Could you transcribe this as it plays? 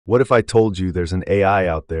What if I told you there's an AI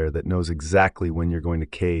out there that knows exactly when you're going to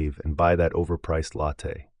cave and buy that overpriced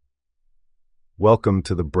latte? Welcome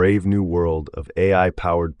to the brave new world of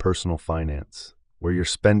AI-powered personal finance, where your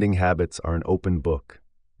spending habits are an open book,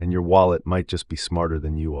 and your wallet might just be smarter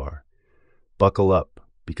than you are. Buckle up,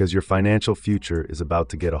 because your financial future is about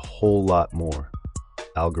to get a whole lot more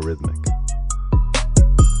algorithmic.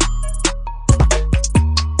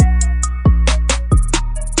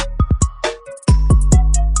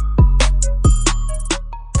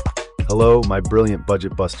 Hello, my brilliant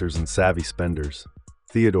budget busters and savvy spenders.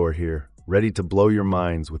 Theodore here, ready to blow your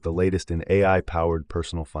minds with the latest in AI-powered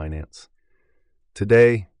personal finance.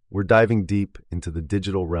 Today, we're diving deep into the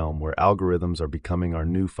digital realm where algorithms are becoming our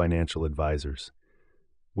new financial advisors.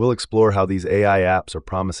 We'll explore how these AI apps are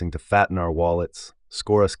promising to fatten our wallets,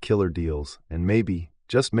 score us killer deals, and maybe,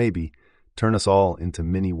 just maybe, turn us all into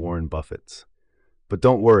mini Warren Buffetts. But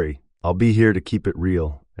don't worry, I'll be here to keep it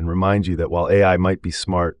real and remind you that while AI might be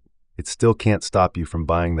smart, it still can't stop you from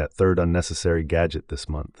buying that third unnecessary gadget this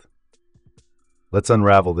month. Let's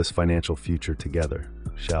unravel this financial future together,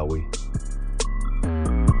 shall we?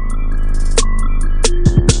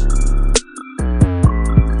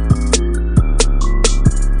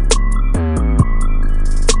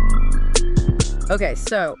 Okay,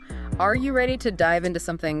 so are you ready to dive into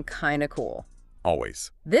something kind of cool? Always.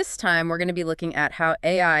 This time, we're going to be looking at how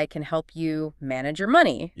AI can help you manage your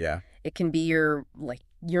money. Yeah. It can be your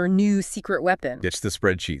new secret weapon. Ditch the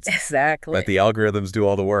spreadsheets. Exactly. Let the algorithms do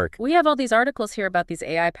all the work. We have all these articles here about these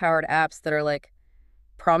AI-powered apps that are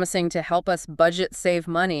promising to help us budget, save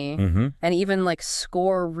money, and even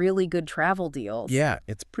score really good travel deals. Yeah,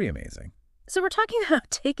 it's pretty amazing. So we're talking about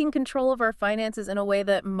taking control of our finances in a way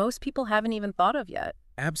that most people haven't even thought of yet.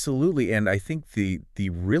 Absolutely, and I think the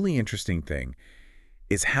really interesting thing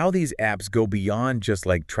is how these apps go beyond just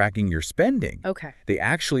tracking your spending. Okay. They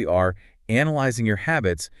actually are analyzing your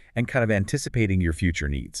habits and kind of anticipating your future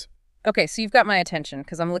needs. Okay, so you've got my attention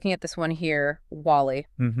because I'm looking at this one here, Wally.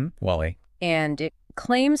 Wally. And it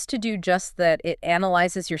claims to do just that. It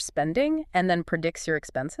analyzes your spending and then predicts your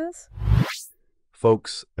expenses.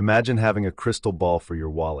 Folks, imagine having a crystal ball for your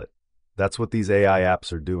wallet. That's what these AI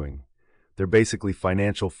apps are doing. They're basically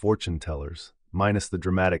financial fortune tellers, minus the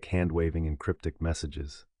dramatic hand-waving and cryptic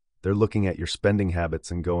messages. They're looking at your spending habits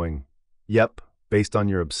and going, "Yep, based on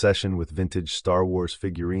your obsession with vintage Star Wars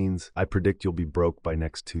figurines, I predict you'll be broke by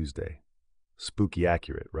next Tuesday." Spooky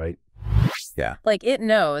accurate, right? Yeah. It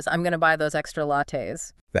knows I'm going to buy those extra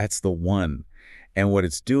lattes. That's the one. And what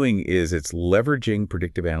it's doing is it's leveraging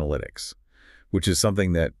predictive analytics, which is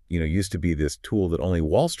something that, used to be this tool that only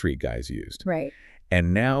Wall Street guys used. Right.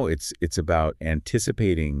 And now it's about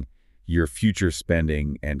anticipating your future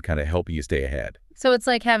spending and kind of helping you stay ahead. So it's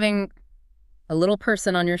like having a little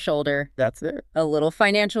person on your shoulder. That's it. A little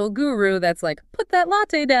financial guru that's put that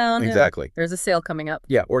latte down. Exactly. There's a sale coming up.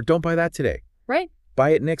 Yeah, or don't buy that today. Right.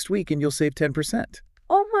 Buy it next week and you'll save 10%.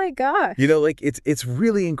 Oh my gosh. It's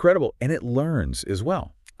really incredible, and it learns as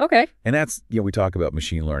well. Okay. And that's, we talk about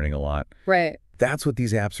machine learning a lot. Right. That's what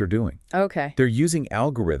these apps are doing. Okay. They're using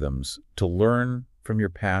algorithms to learn from your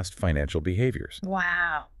past financial behaviors.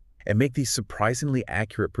 Wow. And make these surprisingly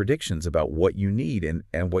accurate predictions about what you need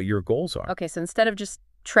and what your goals are. Okay, so instead of just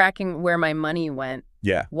tracking where my money went,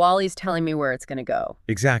 yeah, Wally's telling me where it's going to go.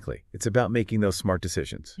 Exactly. It's about making those smart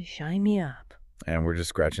decisions. Shine me up. And we're just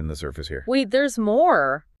scratching the surface here. Wait, there's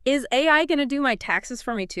more. Is AI going to do my taxes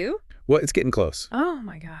for me too? Well, it's getting close. Oh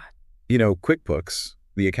my God. QuickBooks,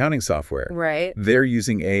 the accounting software, right? They're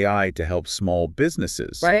using AI to help small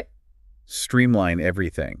businesses streamline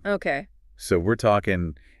everything. Okay. So we're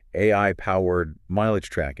talking AI-powered mileage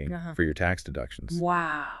tracking for your tax deductions.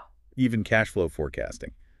 Wow. Even cash flow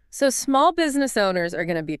forecasting. So small business owners are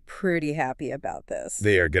going to be pretty happy about this.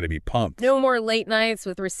 They are going to be pumped. No more late nights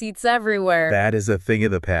with receipts everywhere. That is a thing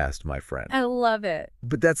of the past, my friend. I love it.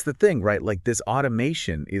 But that's the thing, right? This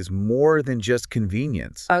automation is more than just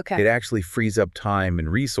convenience. Okay. It actually frees up time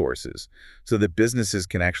and resources so that businesses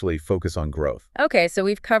can actually focus on growth. Okay, so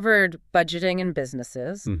we've covered budgeting and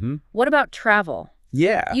businesses. What about travel?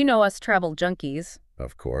 Yeah. You know us travel junkies.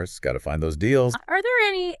 Of course. Got to find those deals. Are there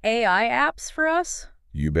any AI apps for us?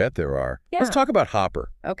 You bet there are. Yeah. Let's talk about Hopper.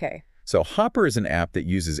 Okay. So Hopper is an app that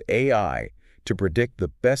uses AI to predict the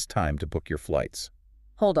best time to book your flights.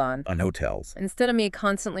 Hold on. On hotels. Instead of me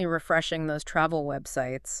constantly refreshing those travel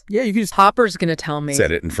websites. Yeah, you can just Hopper's going to tell me.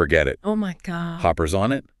 set it and forget it. Oh my God. Hopper's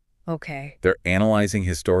on it. Okay. They're analyzing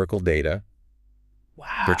historical data.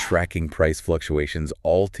 Wow. They're tracking price fluctuations,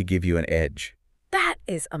 all to give you an edge. That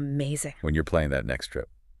is amazing. When you're planning that next trip.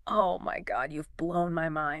 Oh my God, you've blown my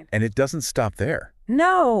mind. And it doesn't stop there.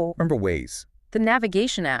 No. Remember Waze? The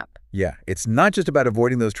navigation app. Yeah, it's not just about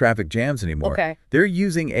avoiding those traffic jams anymore. Okay. They're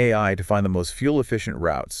using AI to find the most fuel-efficient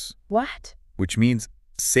routes, What? which means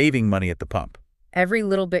saving money at the pump. Every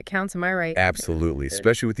little bit counts, am I right? Absolutely,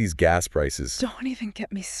 especially with these gas prices. Don't even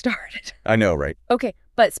get me started. I know, right? Okay,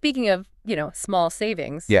 but speaking of, small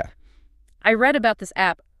savings. Yeah. I read about this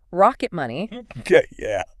app, Rocket Money, Okay,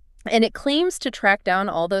 yeah. and it claims to track down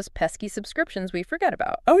all those pesky subscriptions we forget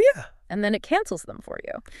about. Oh, yeah. And then it cancels them for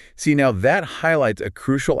you. See, now that highlights a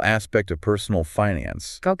crucial aspect of personal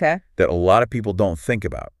finance Okay. that a lot of people don't think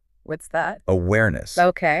about. What's that? Awareness.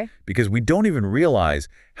 Okay. Because we don't even realize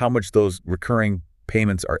how much those recurring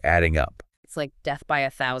payments are adding up. It's like death by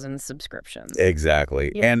 1,000 subscriptions.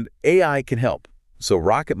 Exactly. Yeah. And AI can help. So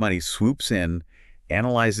Rocket Money swoops in,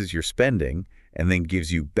 analyzes your spending, and then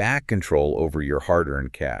gives you back control over your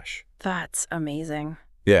hard-earned cash. That's amazing.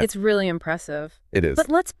 Yeah. It's really impressive. It is. But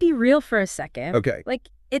let's be real for a second. Okay. Like,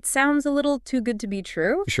 it sounds a little too good to be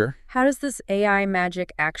true. Sure. How does this AI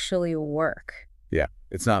magic actually work? Yeah.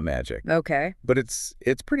 It's not magic, Okay. but it's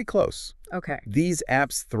pretty close. Okay. These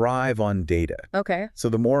apps thrive on data. Okay. So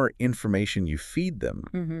the more information you feed them,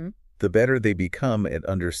 Mm-hmm. the better they become at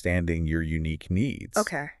understanding your unique needs.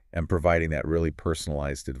 Okay. And providing that really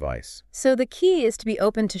personalized advice. So the key is to be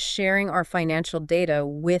open to sharing our financial data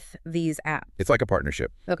with these apps. It's like a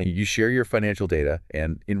partnership. Okay. You share your financial data,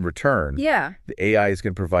 and in return, Yeah. the AI is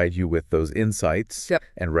going to provide you with those insights Yep.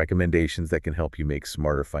 and recommendations that can help you make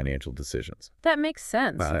smarter financial decisions. That makes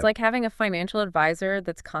sense. Wow. It's like having a financial advisor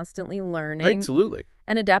that's constantly learning Absolutely.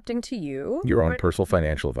 and adapting to you. Your own personal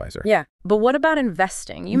financial advisor. Yeah. But what about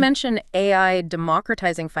investing? You mentioned AI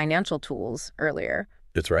democratizing financial tools earlier.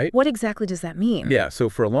 That's right. What exactly does that mean? Yeah, so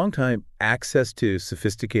for a long time, access to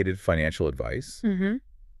sophisticated financial advice Mm-hmm.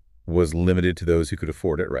 was limited to those who could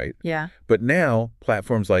afford it, right? Yeah. But now,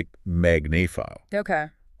 platforms like Magnify Okay.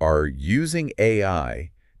 are using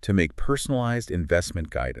AI to make personalized investment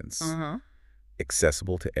guidance Uh-huh.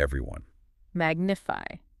 accessible to everyone. Magnify.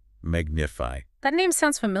 Magnify. That name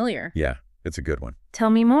sounds familiar. Yeah, it's a good one. Tell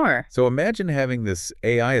me more. So imagine having this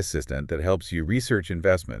AI assistant that helps you research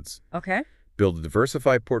investments, Okay. build a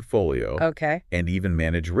diversified portfolio, Okay. and even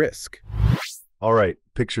manage risk. All right,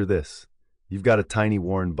 picture this. You've got a tiny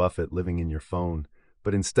Warren Buffett living in your phone,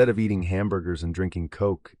 but instead of eating hamburgers and drinking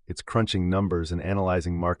Coke, it's crunching numbers and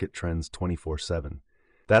analyzing market trends 24/7.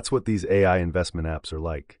 That's what these AI investment apps are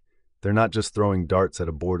like. They're not just throwing darts at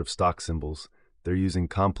a board of stock symbols. They're using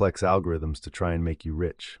complex algorithms to try and make you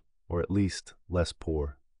rich, or at least less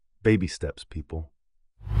poor. Baby steps, people.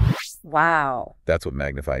 Wow. That's what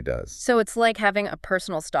Magnify does. So it's like having a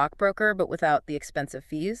personal stockbroker, but without the expensive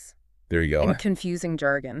fees There you go. and confusing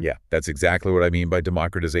jargon. Yeah, that's exactly what I mean by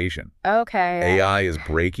democratization. Okay. AI is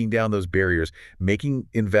breaking down those barriers, making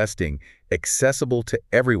investing accessible to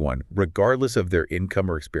everyone, regardless of their income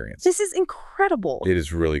or experience. This is incredible. It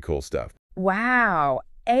is really cool stuff. Wow.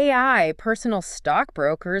 AI, personal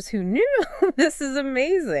stockbrokers, who knew? This is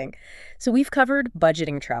amazing. So we've covered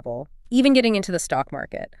budgeting travel, even getting into the stock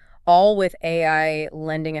market, all with AI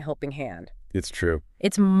lending a helping hand. It's true.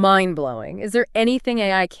 It's mind-blowing. Is there anything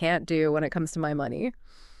AI can't do when it comes to my money?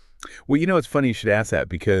 Well, it's funny you should ask that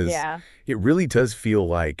because it really does feel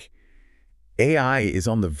like AI is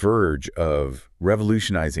on the verge of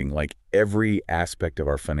revolutionizing like every aspect of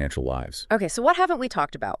our financial lives. Okay, so what haven't we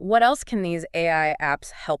talked about? What else can these AI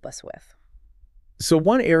apps help us with? So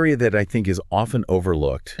one area that I think is often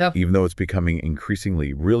overlooked, Oh. even though it's becoming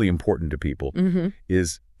increasingly really important to people,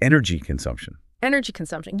 is energy consumption. Energy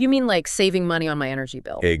consumption. You mean like saving money on my energy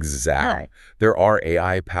bill? Exactly. Hi. There are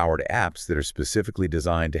AI-powered apps that are specifically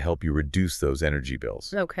designed to help you reduce those energy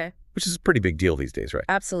bills, Okay, which is a pretty big deal these days, right?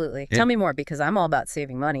 absolutely. Yeah. Tell me more, because I'm all about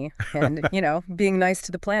saving money and, being nice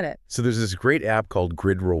to the planet. So there's this great app called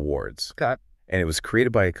Grid Rewards, Got and it was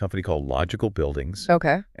created by a company called Logical Buildings,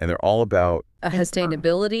 Okay. and they're all about,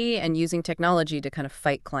 Sustainability and using technology to kind of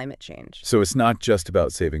fight climate change. so it's not just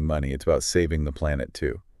about saving money, it's about saving the planet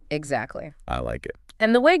too. Exactly. I like it.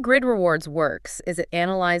 And the way Grid Rewards works is it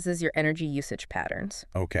analyzes your energy usage patterns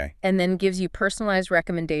Okay. and then gives you personalized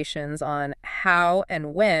recommendations on how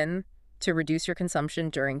and when to reduce your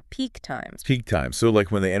consumption during peak times. Peak time. So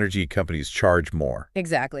like when the energy companies charge more.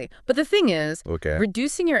 Exactly. But the thing is, Okay.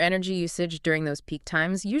 reducing your energy usage during those peak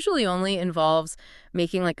times usually only involves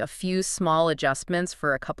making like a few small adjustments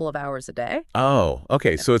for a couple of hours a day. Oh,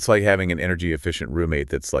 okay. So it's like having an energy efficient roommate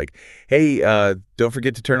that's like, hey, don't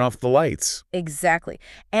forget to turn off the lights. Exactly.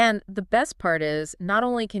 And the best part is not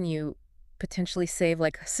only can you potentially save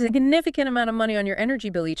like a significant amount of money on your energy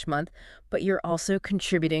bill each month, but you're also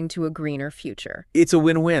contributing to a greener future. It's a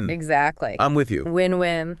win-win. Exactly. I'm with you.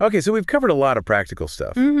 Win-win. Okay, so we've covered a lot of practical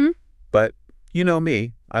stuff, Mm-hmm. but You know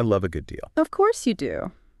me, I love a good deal. Of course you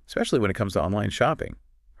do. Especially when it comes to online shopping.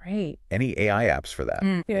 Right. Any AI apps for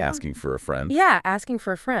that. Yeah. Asking for a friend. Yeah, asking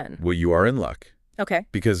for a friend. Well, you are in luck. Okay.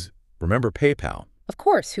 Because remember PayPal? Of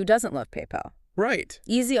course, who doesn't love PayPal? Right.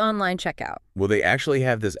 Easy online checkout. Well, they actually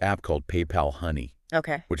have this app called PayPal Honey.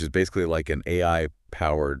 Okay. Which is basically like an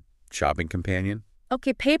AI-powered shopping companion.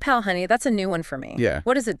 Okay, PayPal Honey, that's a new one for me. Yeah.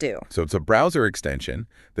 What does it do? So it's a browser extension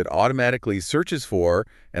that automatically searches for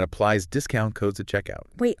and applies discount codes at checkout.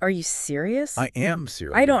 Wait, are you serious? I am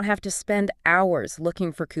serious. I don't have to spend hours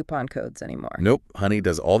looking for coupon codes anymore. Nope. Honey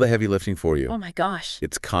does all the heavy lifting for you. Oh my gosh.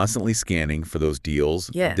 It's constantly scanning for those deals,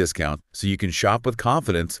 Yeah. discounts, so you can shop with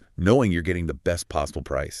confidence knowing you're getting the best possible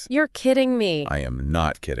price. You're kidding me. I am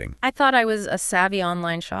not kidding. I thought I was a savvy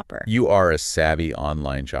online shopper. You are a savvy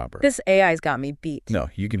online shopper. This AI's got me beat. No,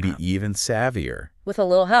 you can be even savvier With a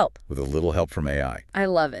little help. with a little help from AI. I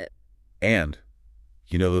love it. And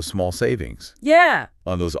you know those small savings Yeah.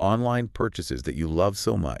 on those online purchases that you love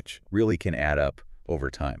so much really can add up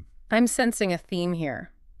over time. I'm sensing a theme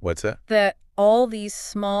here. What's that? That all these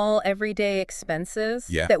small everyday expenses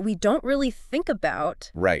Yeah. that we don't really think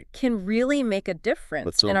about Right. can really make a difference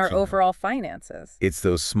Let's in our hope so. overall finances. It's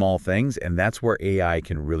those small things, and that's where AI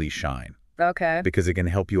can really shine Okay. because it can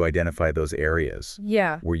help you identify those areas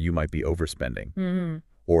Yeah. where you might be overspending Mm-hmm.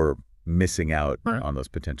 or missing out on those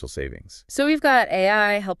potential savings. So we've got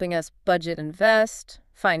AI helping us budget, invest,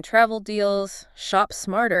 find travel deals, shop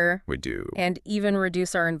smarter, We do. and even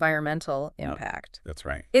reduce our environmental impact. That's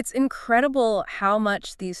right. It's incredible how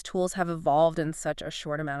much these tools have evolved in such a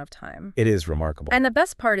short amount of time. It is remarkable. And the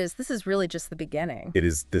best part is this is really just the beginning.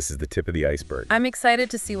 This is the tip of the iceberg. I'm excited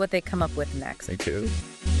to see what they come up with next. Me too.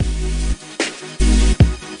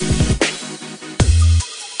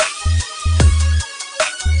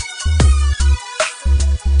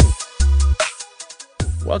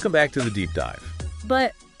 Welcome back to the deep dive.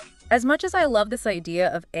 But as much as I love this idea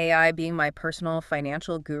of AI being my personal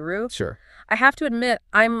financial guru, Sure. I have to admit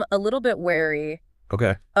I'm a little bit wary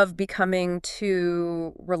Okay. of becoming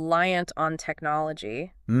too reliant on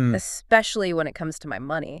technology, Mm. especially when it comes to my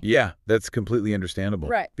money. Yeah, that's completely understandable.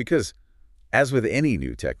 Right. Because as with any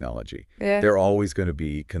new technology, Yeah. there are always going to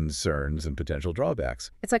be concerns and potential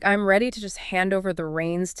drawbacks. It's like I'm ready to just hand over the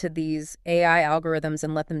reins to these AI algorithms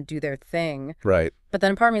and let them do their thing. Right. But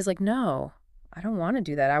then part of me is like, no, I don't want to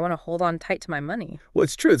do that. I want to hold on tight to my money. Well,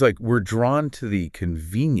 it's true. It's like we're drawn to the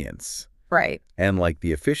convenience Right. and like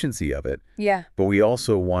the efficiency of it, Yeah, but we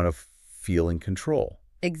also want to feel in control.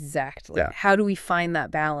 exactly. Yeah. How do we find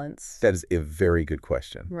that balance? That is a very good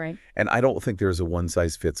question. Right. And I don't think there's a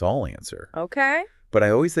one-size-fits-all answer. Okay. But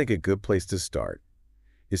I always think a good place to start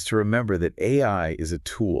is to remember that AI is a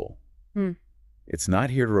tool. Hmm. It's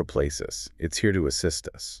not here to replace us. It's here to assist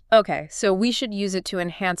us. Okay, so we should use it to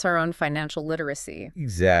enhance our own financial literacy,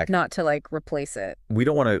 Exactly. not to like replace it. We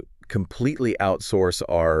don't want to completely outsource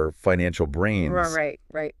our financial brains Right.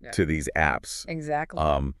 to these apps. Exactly.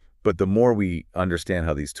 But the more we understand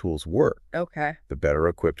how these tools work, Okay. the better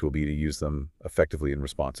equipped we'll be to use them effectively and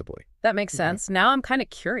responsibly. That makes sense. Now I'm kind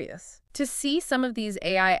of curious. To see some of these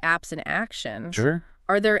AI apps in action, Sure.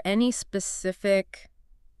 are there any specific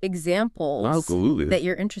examples Absolutely. that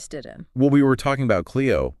you're interested in? Well, we were talking about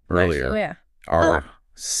Clio earlier, Oh, yeah. our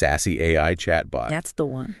sassy AI chatbot. That's the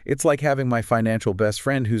one. It's like having my financial best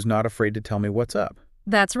friend who's not afraid to tell me what's up.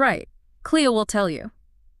 That's right. Cleo will tell you.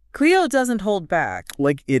 Cleo doesn't hold back.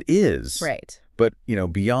 Like it is. Right. But,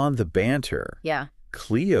 beyond the banter, Yeah.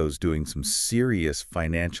 Clio's doing some serious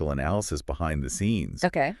financial analysis behind the scenes.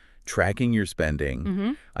 Okay. Tracking your spending,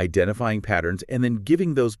 Mm-hmm. identifying patterns, and then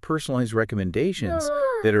giving those personalized recommendations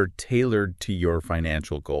that are tailored to your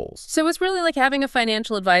financial goals. So it's really like having a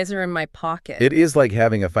financial advisor in my pocket. It is like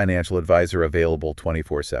having a financial advisor available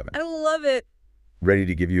 24/7, I love it. ready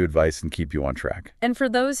to give you advice and keep you on track. And for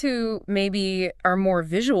those who maybe are more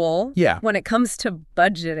visual Yeah. when it comes to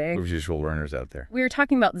budgeting, Visual learners out there. we were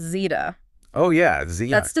talking about Zeta. Oh, yeah.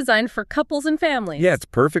 That's designed for couples and families. Yeah, it's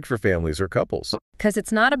perfect for families or couples. Because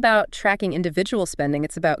it's not about tracking individual spending.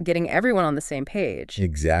 It's about getting everyone on the same page.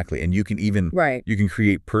 Exactly. And you can even Right. you can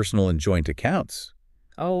create personal and joint accounts,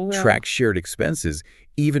 Oh, yeah. track shared expenses,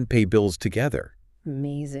 even pay bills together.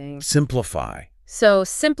 Amazing. Simplify. So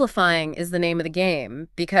simplifying is the name of the game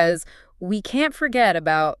because we can't forget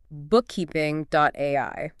about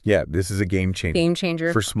bookkeeping.ai. Yeah, this is a game changer Game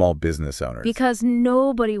changer. for small business owners. Because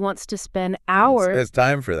nobody wants to spend hours It's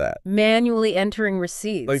time for that. manually entering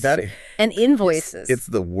receipts Like that. and invoices It's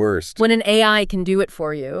the worst when an AI can do it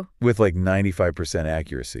for you. with like 95%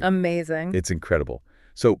 accuracy. Amazing. It's incredible.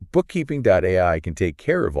 So bookkeeping.ai can take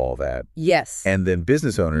care of all that, Yes. and then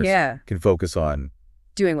business owners Yeah. can focus on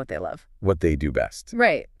doing what they love. What they do best.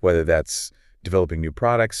 Right. Whether that's developing new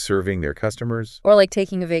products, serving their customers. Or like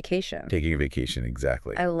taking a vacation. Taking a vacation,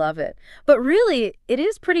 exactly. I love it. But really, it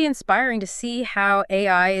is pretty inspiring to see how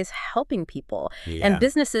AI is helping people and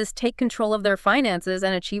businesses take control of their finances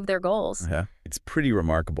and achieve their goals. Yeah. It's pretty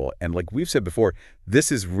remarkable. And like we've said before,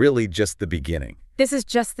 this is really just the beginning. This is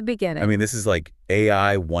just the beginning. I mean, this is like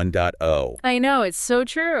AI 1.0. I know, it's so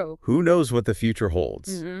true. Who knows what the future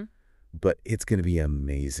holds? But it's going to be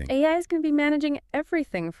amazing. AI is going to be managing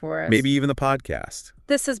everything for us. Maybe even the podcast.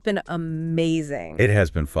 This has been amazing. It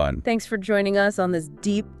has been fun. Thanks for joining us on this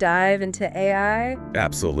deep dive into AI.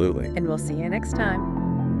 Absolutely. And we'll see you next time.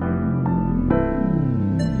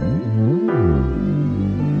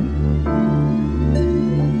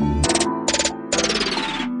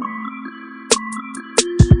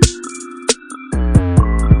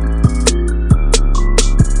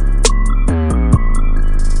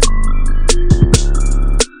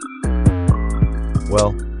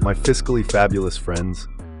 Well, my fiscally fabulous friends,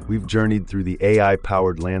 we've journeyed through the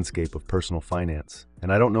AI-powered landscape of personal finance.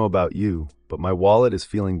 And I don't know about you, but my wallet is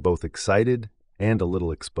feeling both excited and a little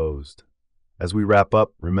exposed. As we wrap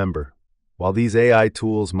up, remember, while these AI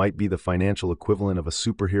tools might be the financial equivalent of a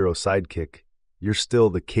superhero sidekick, you're still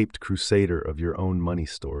the caped crusader of your own money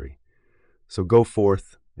story. So go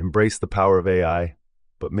forth, embrace the power of AI,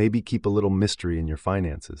 but maybe keep a little mystery in your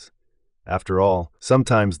finances. After all,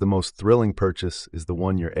 sometimes the most thrilling purchase is the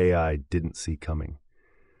one your AI didn't see coming.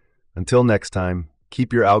 Until next time,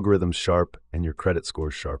 keep your algorithms sharp and your credit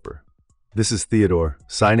scores sharper. This is Theodore,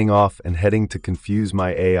 signing off and heading to confuse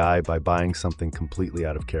my AI by buying something completely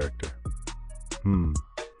out of character.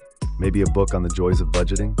 Maybe a book on the joys of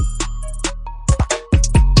budgeting?